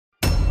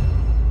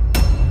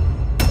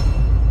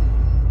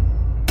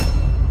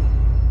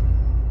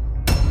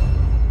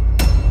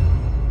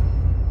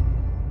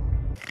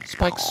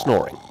Spike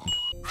snoring?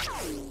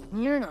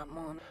 You're not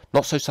Mom.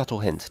 Not so subtle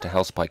hint to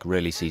how Spike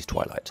really sees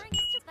Twilight.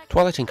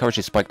 Twilight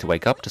encourages Spike to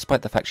wake up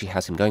despite the fact she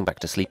has him going back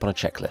to sleep on a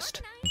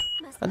checklist.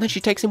 And then she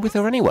takes him with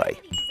her anyway.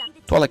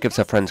 Twilight gives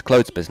her friend's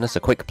clothes business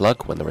a quick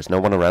plug when there is no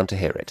one around to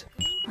hear it.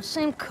 The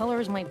same color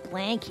as my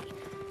blankie,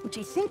 which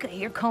I think I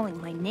hear calling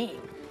my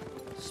name.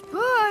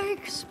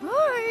 Spike,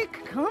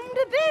 Spike, come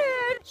to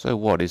bed! So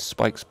what, is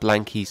Spike's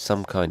blankie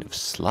some kind of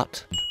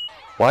slut?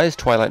 Why is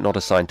Twilight not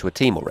assigned to a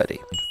team already?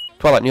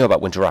 Twilight knew about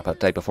Winter Wrap-Up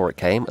Day before it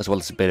came, as well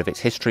as a bit of its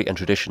history and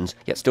traditions,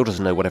 yet still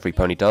doesn't know what every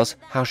pony does,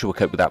 how she will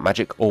cope without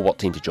magic, or what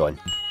team to join.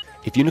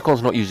 If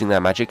unicorns not using their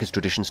magic as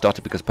tradition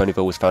started because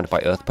Ponyville was founded by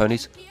Earth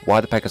ponies, why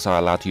are the Pegasi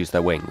allowed to use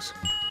their wings?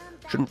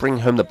 Shouldn't bringing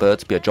home the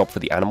birds be a job for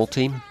the animal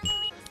team?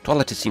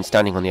 Twilight is seen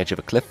standing on the edge of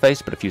a cliff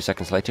face, but a few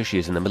seconds later she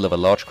is in the middle of a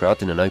large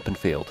crowd in an open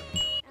field.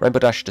 Rainbow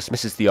Dash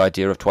dismisses the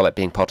idea of Twilight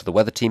being part of the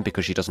weather team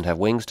because she doesn't have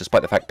wings,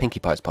 despite the fact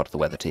Pinkie Pie is part of the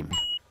weather team.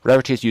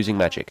 Rarity is using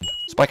magic.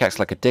 Spike acts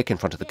like a dick in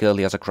front of the girl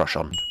he has a crush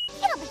on.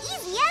 It'll be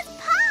easy as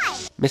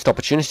pie! Missed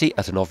opportunity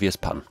as an obvious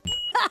pun.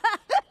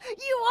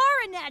 You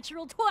are a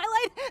natural,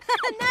 Twilight!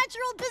 A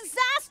natural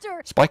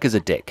disaster! Spike is a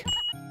dick.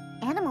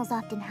 Animals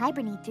often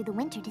hibernate through the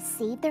winter to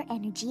save their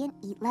energy and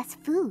eat less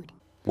food.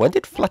 When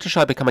did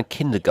Fluttershy become a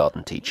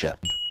kindergarten teacher?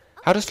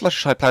 How does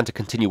Fluttershy plan to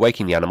continue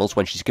waking the animals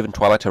when she's given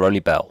Twilight her only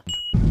bell?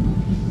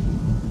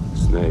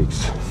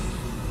 Snakes.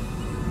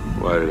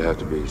 Why did it have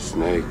to be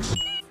snakes?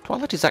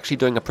 Twilight is actually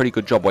doing a pretty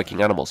good job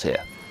waking animals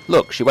here.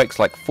 Look, she wakes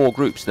like 4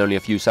 groups in only a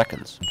few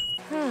seconds.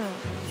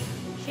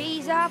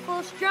 She's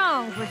awful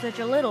strong for such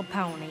a little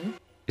pony.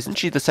 Isn't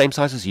she the same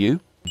size as you?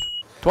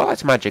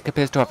 Twilight's magic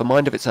appears to have a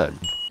mind of its own.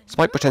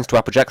 Spike pretends to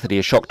Applejack that he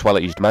is shocked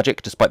Twilight used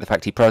magic, despite the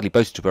fact he proudly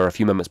boasted to her a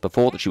few moments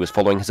before that she was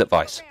following his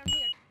advice.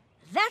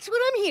 That's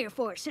what I'm here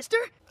for, sister.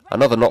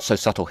 Another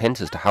not-so-subtle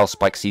hint as to how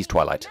Spike sees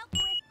Twilight.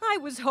 I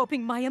was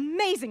hoping my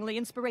amazingly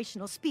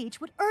inspirational speech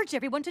would urge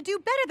everyone to do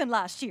better than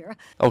last year.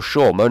 Oh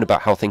sure, moan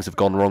about how things have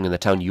gone wrong in the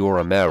town you're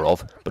a mayor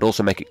of, but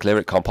also make it clear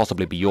it can't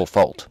possibly be your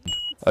fault.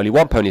 Only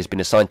one pony has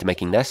been assigned to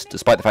making nests,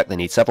 despite the fact they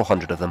need several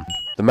hundred of them.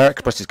 The mayor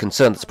expresses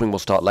concern that spring will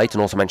start late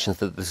and also mentions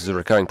that this is a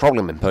recurring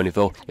problem in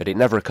Ponyville, yet it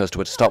never occurs to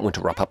her to start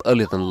Winter Wrap-Up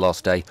earlier than the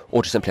last day,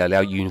 or to simply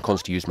allow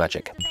unicorns to use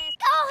magic.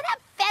 Oh, that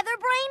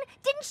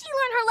Featherbrain! Didn't she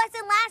learn her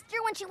lesson last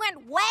year when she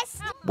went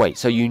west? Wait,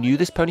 so you knew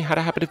this pony had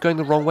a habit of going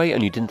the wrong way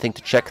and you didn't think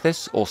to check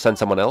this, or send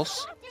someone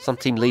else? Some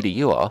team leader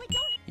you are.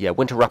 Yeah,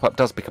 Winter Wrap-Up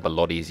does become a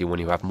lot easier when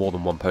you have more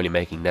than one pony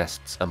making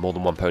nests and more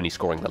than one pony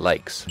scoring the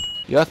lakes.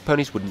 The Earth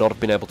ponies would not have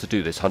been able to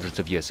do this hundreds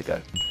of years ago.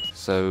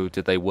 So,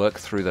 did they work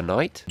through the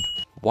night?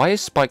 Why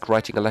is Spike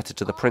writing a letter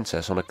to the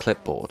princess on a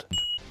clipboard?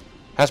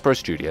 Hasbro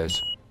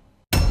Studios.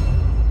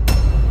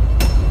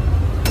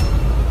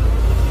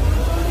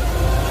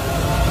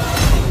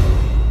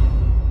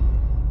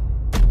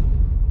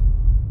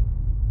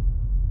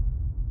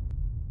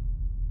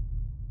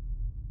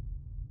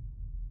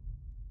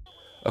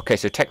 Okay,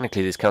 so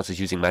technically this counts as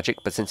using magic,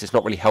 but since it's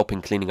not really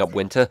helping cleaning up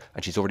winter,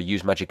 and she's already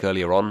used magic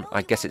earlier on,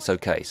 I guess it's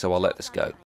okay, so I'll let this go.